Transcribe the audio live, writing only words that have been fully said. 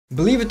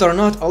Believe it or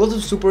not, a lot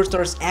of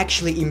superstars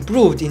actually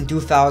improved in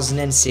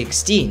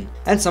 2016,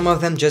 and some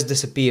of them just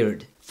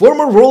disappeared.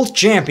 Former world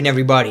champion,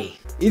 everybody!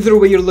 Either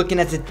way, you're looking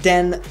at the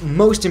 10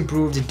 most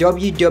improved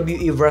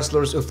WWE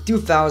wrestlers of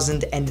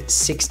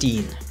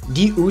 2016.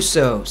 The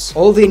Usos.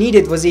 All they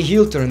needed was a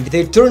heel turn.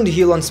 They turned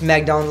heel on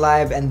SmackDown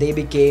Live and they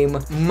became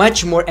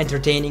much more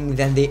entertaining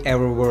than they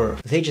ever were.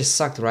 They just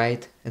sucked,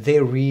 right?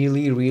 They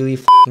really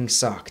f***ing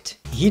sucked.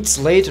 Heath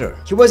Slater.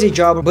 He was a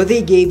jobber, but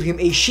they gave him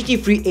a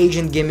shitty free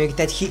agent gimmick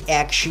that he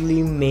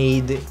actually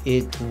made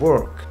it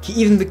work. He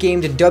even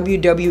became the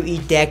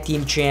WWE Tag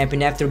Team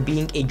Champion after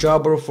being a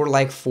jobber for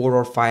like 4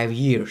 or 5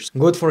 years.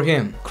 Good for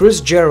him.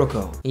 Chris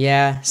Jericho.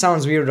 Yeah,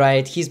 sounds weird,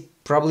 right? He's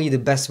probably the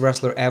best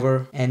wrestler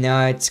ever, and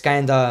it's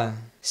kinda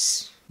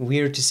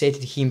weird to say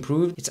that he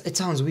improved. It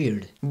sounds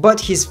weird.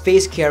 But his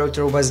face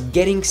character was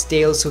getting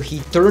stale, so he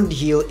turned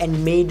heel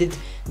and made it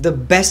the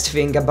best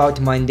thing about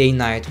Monday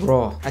Night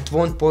Raw. At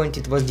one point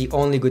it was the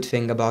only good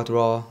thing about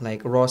Raw.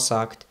 Like, Raw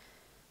sucked.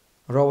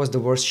 Raw was the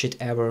worst shit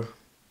ever.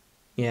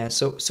 Yeah,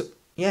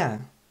 yeah.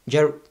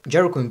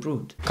 Jericho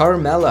improved.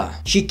 Carmella.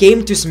 She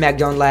came to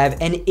SmackDown Live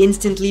and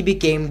instantly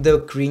became the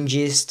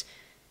cringiest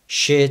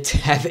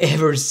shit I've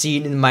ever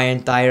seen in my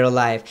entire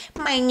life.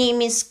 My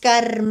name is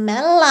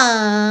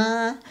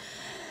Carmella.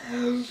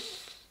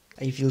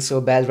 I feel so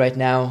bad right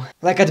now.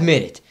 Like,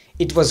 admit it.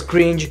 It was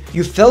cringe.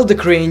 You felt the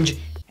cringe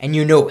and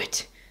you know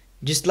it.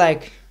 Just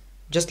like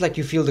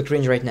you feel the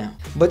cringe right now.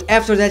 But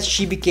after that,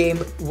 she became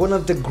one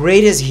of the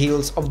greatest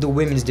heels of the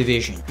women's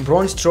division.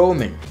 Braun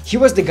Strowman. He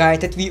was the guy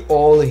that we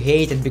all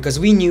hated because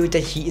we knew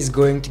that he is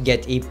going to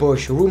get a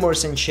push.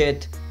 Rumors and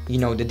shit. You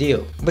know the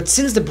deal. But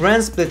since the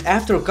brand split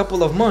after a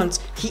couple of months,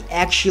 he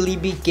actually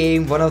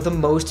became one of the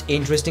most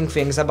interesting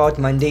things about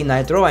Monday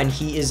Night Raw, and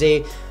he is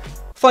a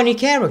funny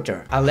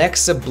character.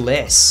 Alexa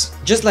Bliss.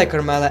 Just like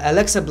Carmella,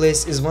 Alexa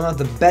Bliss is one of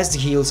the best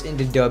heels in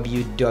the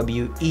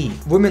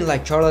WWE. Women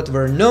like Charlotte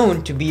were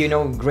known to be, you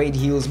know, great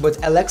heels, but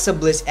Alexa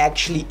Bliss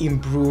actually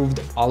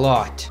improved a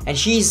lot. And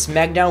she's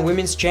SmackDown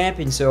Women's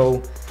Champion,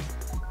 so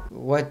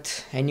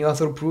what any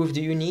other proof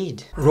do you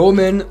need?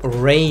 Roman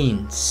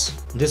Reigns.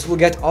 This will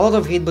get a lot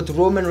of hate, but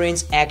Roman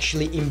Reigns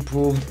actually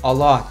improved a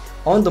lot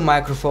on the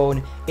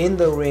microphone, in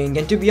the ring,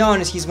 and to be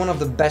honest, he's one of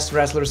the best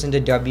wrestlers in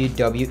the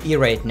WWE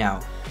right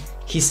now.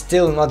 He's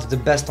still not the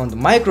best on the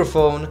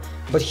microphone,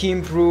 but he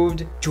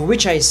improved, to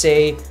which I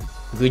say,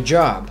 good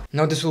job.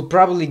 Now this will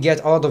probably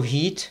get a lot of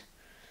heat,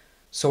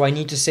 so I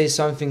need to say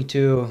something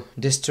to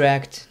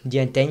distract the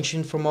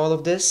attention from all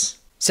of this.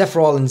 Seth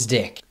Rollins'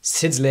 dick.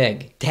 Sid's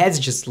leg. That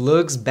just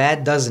looks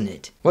bad, doesn't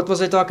it? What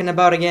was I talking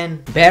about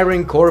again?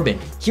 Baron Corbin.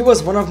 He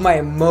was one of my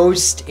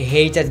most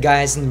hated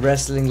guys in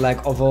wrestling,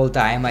 like, of all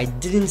time. I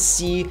didn't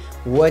see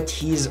what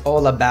he's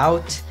all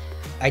about.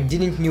 I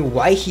didn't know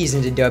why he's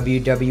in the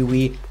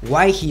WWE,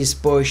 why he's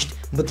pushed,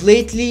 but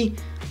lately,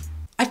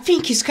 I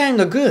think he's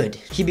kinda good.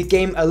 He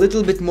became a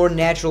little bit more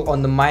natural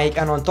on the mic,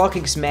 and on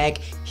Talking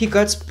Smack, he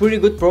cuts pretty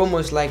good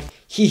promos like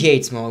he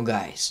hates small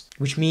guys.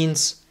 Which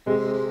means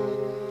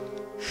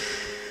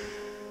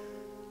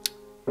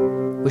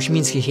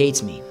he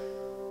hates me.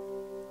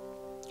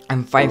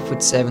 I'm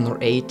 5'7" or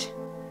 8,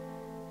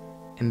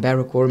 and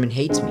Baron Corbin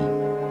hates me.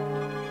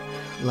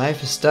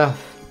 Life is tough.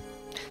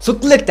 So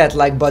click that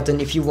like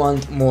button if you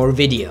want more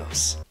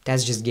videos.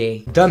 That's just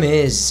gay. The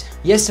Miz.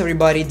 Yes,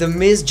 everybody, The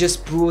Miz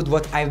just proved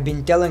what I've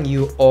been telling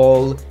you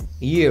all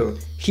year.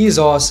 He's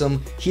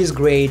awesome, he's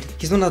great,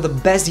 he's one of the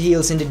best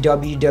heels in the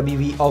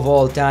WWE of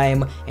all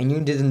time, and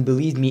you didn't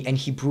believe me and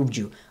he proved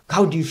you.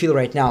 How do you feel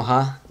right now,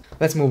 huh?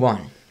 Let's move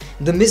on.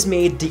 The Miz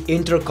made the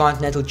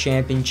Intercontinental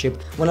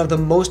Championship one of the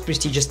most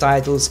prestigious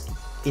titles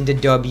in the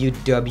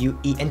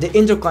WWE, and the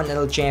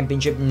Intercontinental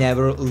Championship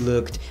never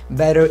looked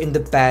better in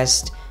the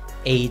past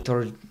 8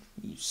 or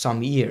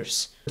some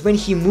years. When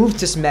he moved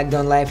to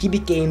SmackDown Live, he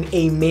became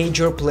a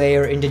major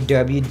player in the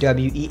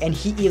WWE, and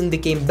he even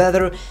became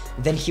better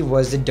than he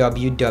was the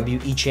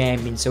WWE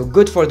Champion. So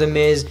good for The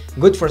Miz,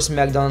 good for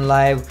SmackDown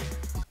Live,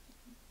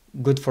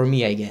 good for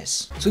me, I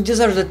guess. So these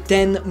are the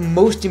 10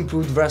 most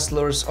improved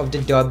wrestlers of the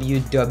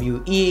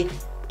WWE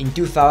in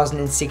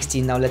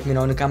 2016. Now let me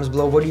know in the comments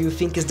below, what do you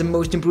think is the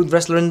most improved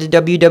wrestler in the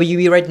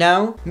WWE right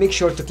now? Make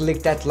sure to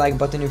click that like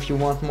button if you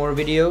want more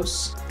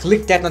videos.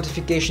 Click that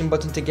notification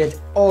button to get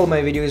all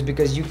my videos,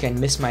 because you can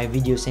miss my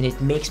videos and it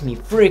makes me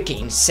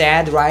freaking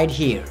sad right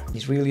here.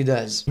 It really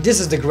does. This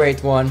is The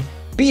Great One.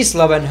 Peace,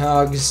 love and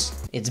hugs.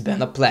 It's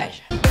been a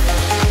pleasure.